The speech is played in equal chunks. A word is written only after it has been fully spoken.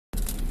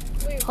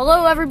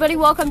Hello, everybody.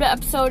 Welcome to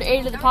episode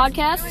 8 of the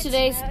podcast.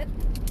 Today's.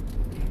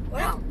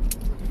 Well,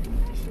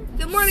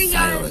 good morning,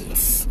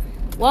 guys.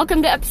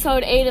 Welcome to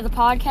episode 8 of the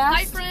podcast.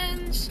 Hi,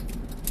 friends.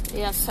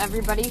 Yes,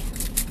 everybody.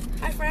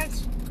 Hi,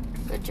 friends.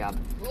 Good job.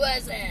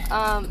 Was it?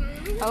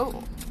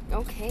 Oh,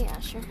 okay,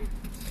 Asher.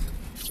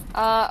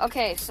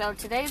 Okay, so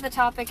today the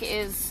topic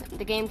is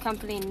the game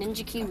company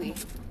Ninja Kiwi,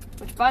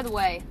 which, by the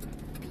way,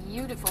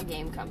 beautiful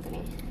game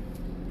company.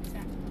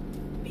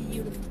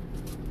 Beautiful.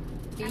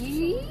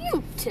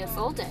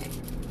 Beautiful day.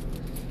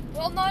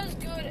 Well, not as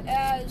good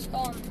as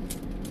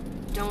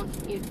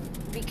Don't you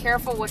be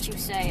careful what you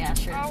say,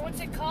 Asher.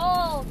 what's it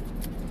called?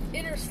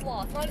 Inner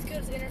Sloth. Not as good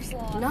as Inner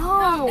Sloth.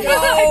 No.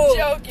 I'm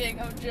joking.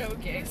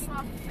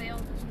 Sloth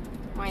failed.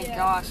 My Yeah.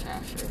 gosh,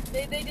 Asher.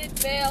 They did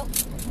fail.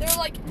 They're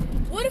like,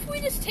 what if we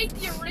just take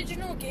the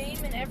original game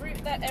and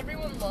that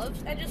everyone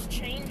loves and just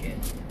change it?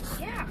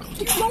 Yeah.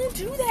 Don't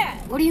do that.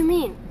 What do you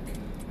mean?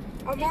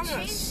 They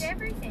changed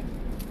everything.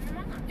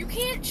 You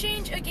can't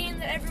change a game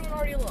that everyone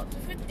already loves.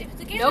 If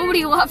it's a game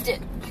Nobody loved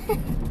it.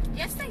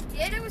 Yes, they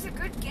did. It was a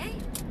good game.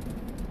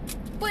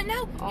 but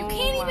now you Oh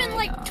can't even my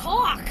like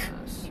talk.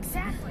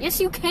 Exactly.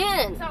 Yes, you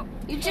can. So,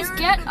 You just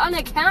parents- get an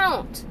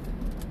account.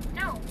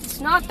 No.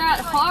 It's not that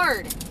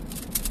hard.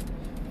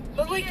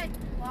 But You like, need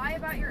to lie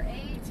about your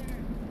age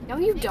and No,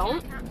 you make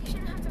don't. an account. You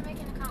shouldn't have to make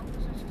an account.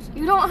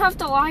 You don't have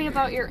to lie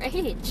about your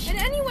age. and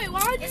anyway,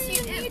 why do Yes, you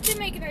you do. need to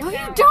make an No,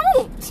 account? you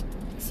don't.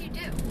 Yes, you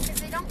do.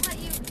 Because they don't let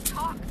you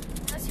talk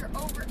unless you're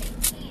over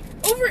 18.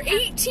 Over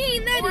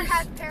 18, Or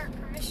have parent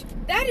permission.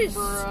 that is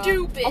Bruh.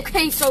 stupid.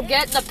 Okay, so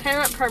get the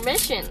parent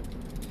permission.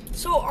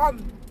 So,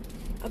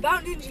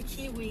 about Ninja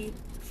Kiwi,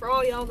 for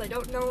all y'all that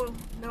don't know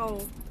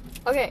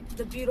Okay,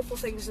 the beautiful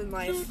things in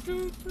life.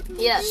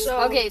 yes.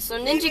 So, Okay, so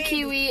they Ninja made-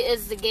 Kiwi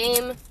is the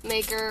game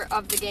maker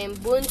of the game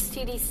Bloons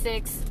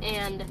TD6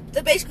 and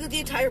Basically the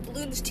entire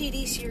Bloons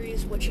TD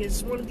series, which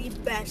is one of the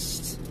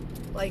best,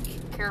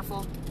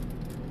 careful,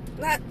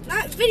 not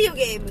video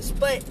games,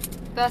 but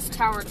best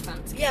tower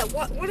defense. yeah,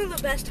 one of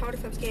the best tower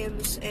defense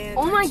games and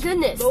Oh my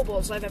goodness.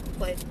 mobiles I've ever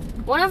played.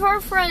 One of our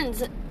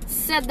friends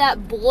said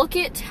that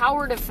Blookit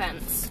tower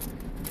defense.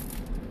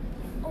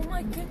 Oh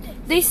my goodness.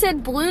 They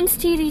said Bloons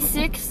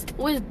TD6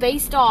 was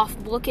based off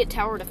Blookit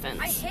tower defense.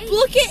 I hate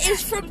Look, it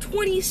is from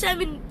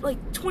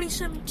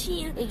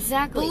 2017.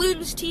 Exactly.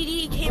 Bloons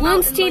TD came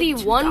Bloons out in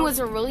TD1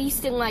 was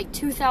released in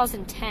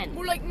 2010.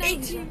 We're like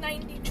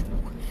 1992.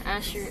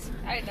 Asher.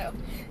 I know.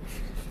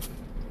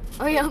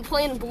 Oh yeah, I'm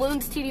playing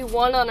Bloons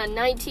TD1 on a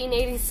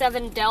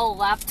 1987 Dell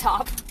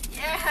laptop.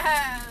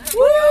 Yeah.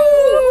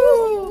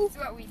 Woo!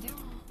 That's what we do.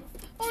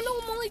 Oh no,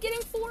 I'm only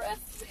getting 4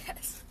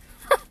 FPS.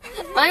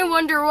 I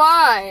wonder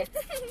why.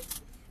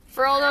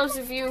 For all those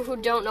of you who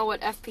don't know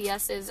what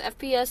FPS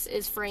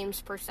is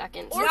frames per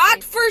second.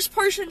 Not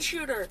first-person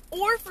shooter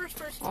Or first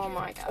person. Oh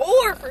my god.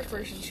 or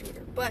first-person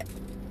shooter, but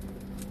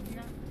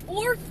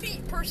Or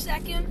feet per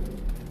second.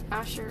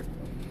 Asher,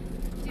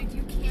 Dude,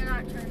 you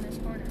cannot turn this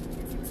corner.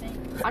 It's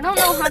insane. I don't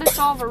know how to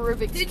solve a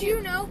Rubik's Did Cube.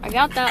 you know? I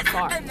got that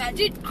far.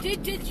 Did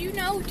you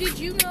know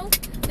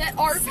that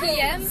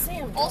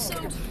RPM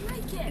also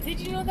Did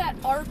you know that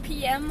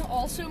RPM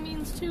also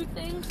means two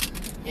things?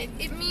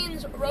 It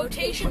means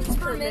rotations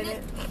per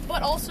minute,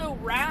 but also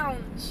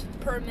rounds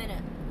per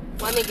minute.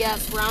 Let me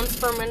guess. Rounds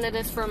per minute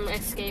is from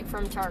Escape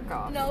from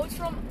Tarkov. No, it's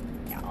from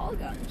all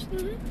guns.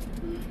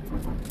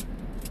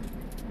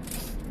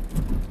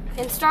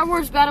 In Star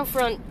Wars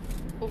Battlefront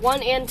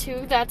 1 and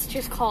 2, that's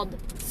just called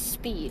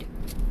speed.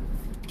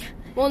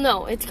 Well,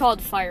 no, it's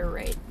called fire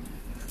rate.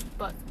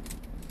 But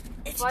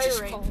it's fire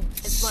just rate called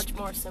is much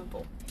more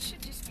simple. It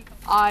should just be called.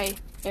 I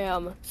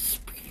am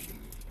speed.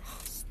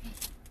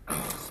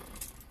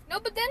 No,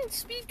 but then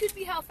speed could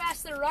be how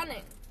fast they're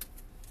running.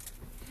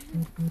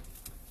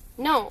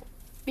 No,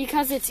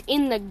 because it's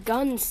in the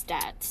gun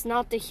stats,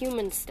 not the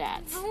human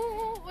stats.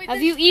 Oh, wait,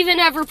 Have you even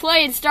ever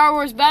played Star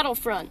Wars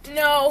Battlefront?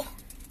 No.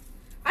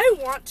 I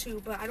want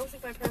to, but I don't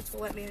think my parents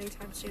will let me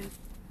anytime soon.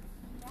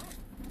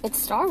 It's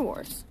Star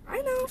Wars.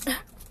 I know.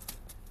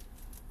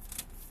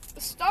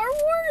 Star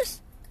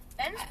Wars?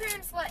 Ben's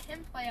parents let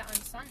him play it on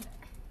Sunday.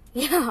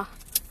 Yeah.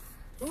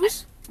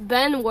 Who's?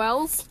 Ben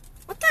Wells.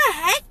 What the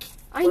heck?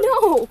 I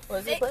know.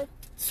 What it play?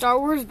 Star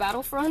Wars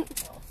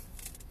Battlefront.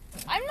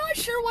 I'm not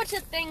sure what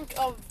to think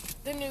of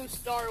the new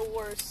Star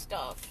Wars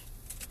stuff.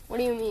 What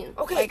do you mean?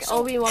 Okay, like so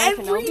Obi-Wan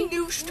every Kenobi?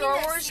 new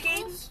Star Wars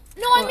game.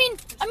 No, I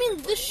mean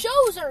the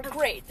shows are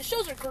great. The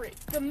shows are great.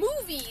 The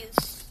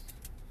movies.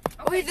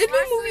 Okay, the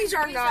new movies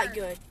are not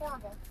good.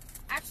 Horrible.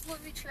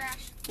 Absolutely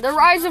trash. The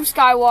Rise of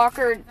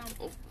Skywalker,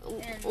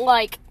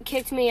 And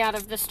kicked me out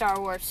of the Star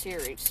Wars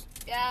series.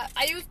 Yeah,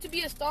 I used to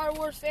be a Star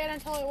Wars fan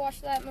until I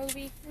watched that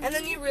movie. And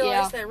then you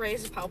realize that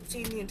Rey's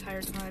Palpatine the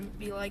entire time.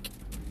 Be like,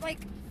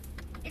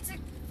 it's a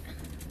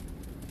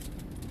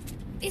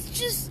It's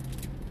just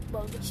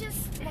It's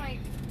just like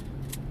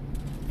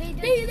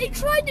they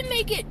tried to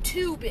make it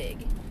too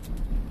big.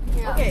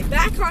 Yeah. okay,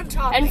 back on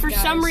topic. And for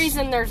guys. some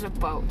reason, there's a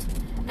boat.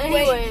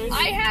 Anyways. Wait,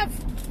 I have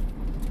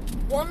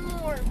one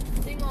more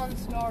thing on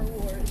Star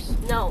Wars.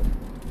 No.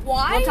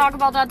 Why? We'll talk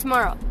about that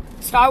tomorrow.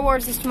 Star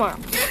Wars is tomorrow.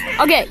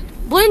 Okay,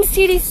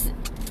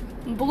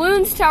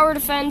 Bloons Tower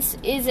Defense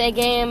is a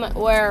game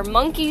where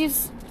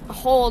monkeys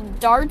hold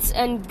darts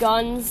and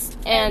guns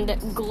and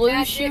glue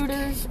magic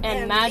shooters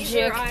and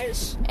laser magic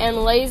eyes. and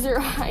laser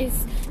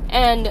eyes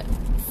and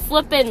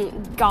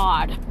flippin'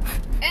 God.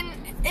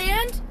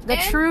 And The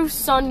true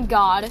sun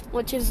god,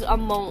 which is a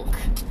monk.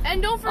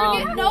 And don't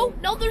forget, no,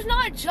 there's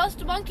not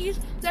just monkeys.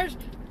 There's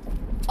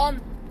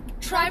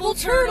tribal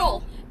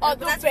turtle, the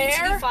That's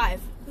bear, BTD5.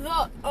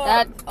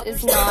 That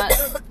is not.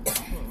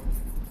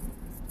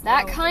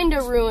 That kind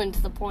of ruined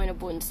the point of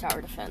Bloons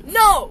Tower Defense.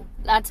 No,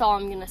 That's all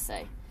I'm gonna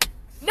say.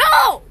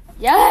 no,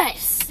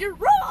 Yes! you're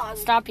wrong.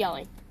 Stop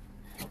yelling.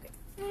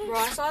 Bro,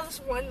 I saw this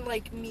one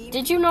like meme.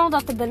 Did you know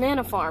that the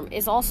banana farm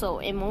is also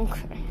a monk?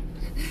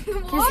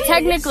 Because What?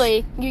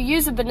 technically, you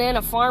use a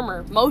banana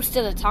farmer most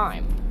of the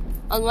time.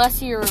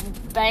 Unless you're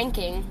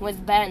banking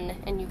with Ben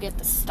and you get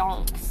the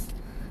stonks.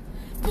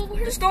 But The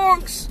we're-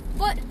 stonks.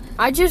 but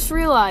I just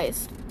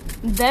realized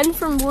Ben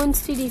from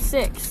Bloons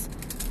TD6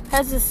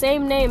 has the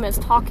same name as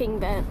Talking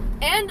Ben.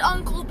 and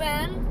Uncle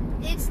Ben,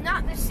 It's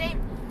not the same.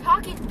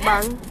 Talking Ben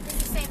Bang. is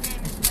the same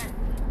name as Ben.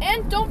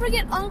 and don't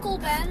forget Uncle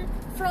Ben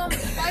from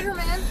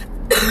Spider-Man,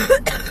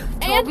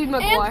 Tobey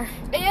Maguire.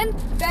 and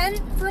Ben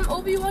from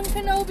Obi-Wan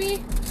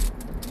Kenobi,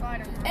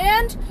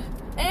 Spider-Man.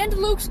 and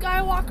Luke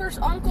Skywalker's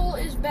uncle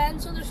is Ben.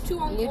 So there's two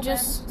Uncle You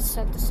just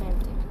said the same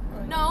thing.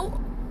 Bens. No,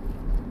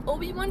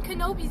 Obi-Wan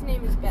Kenobi's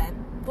name is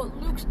Ben, but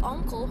Luke's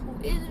uncle, who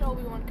isn't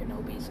Obi-Wan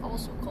Kenobi, is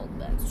also called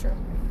Ben. It's true.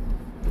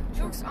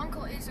 Luke's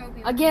uncle is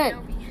Obi-Wan Again,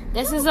 Kenobi.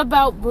 this is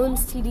about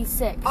Bloons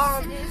TD6,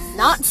 Um,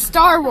 not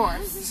Star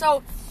Wars.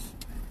 so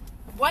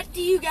what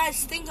do you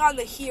guys think on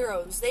the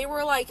heroes? They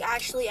were like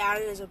actually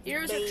added as a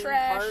Heroes are main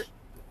trash. part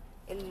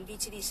in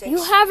BTD6.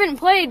 You haven't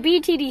played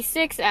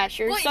BTD6,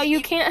 Asher, Wait, so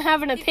you can't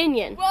have an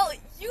opinion. Well,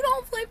 you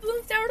don't play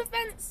Bloons Tower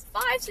Defense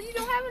 5, so you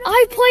don't have an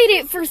I played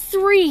it for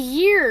 3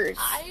 years.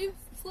 I've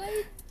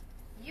played.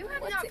 You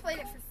have What's not it played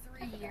it for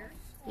 3 years.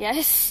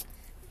 Yes.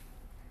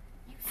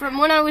 From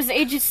when I was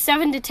ages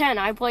 7 to 10,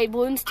 I played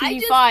Bloons I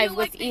just TD5 feel with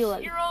like the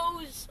Elon.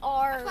 heroes I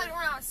are. played it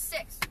when I was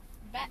 6.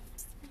 Bet.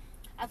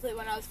 I played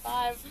when I was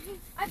 5.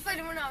 I played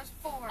it when I was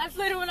 4. I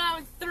played it when I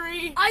was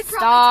 3. I probably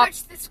Stop.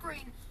 touched the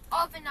screen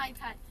of an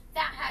iPad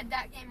that had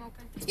that game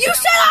open. You No,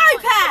 said I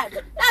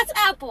iPad. That's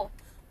Apple.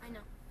 I know.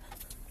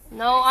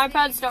 No,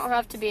 iPads don't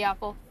have to be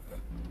Apple.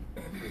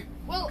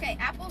 Well, okay,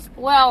 Apple's.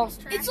 Well, Apple's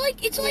trash. It's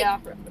like Yeah.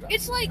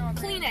 it's like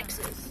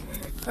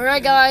Kleenexes.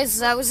 Alright, guys,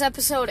 that was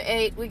episode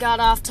 8. We got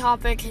off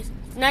topic.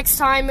 Next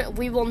time,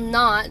 we will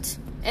not.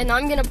 And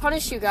I'm going to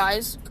punish you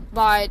guys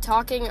by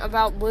talking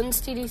about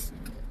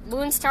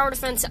Bloons Tower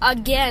Defense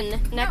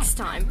again next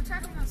time. We're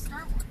talking about Star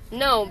Wars.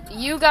 No,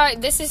 you guys,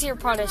 this is your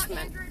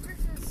punishment. Android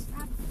versus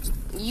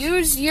Apple.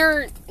 Use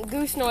your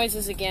goose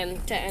noises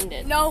again to end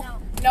it. No,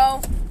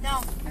 no.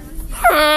 No.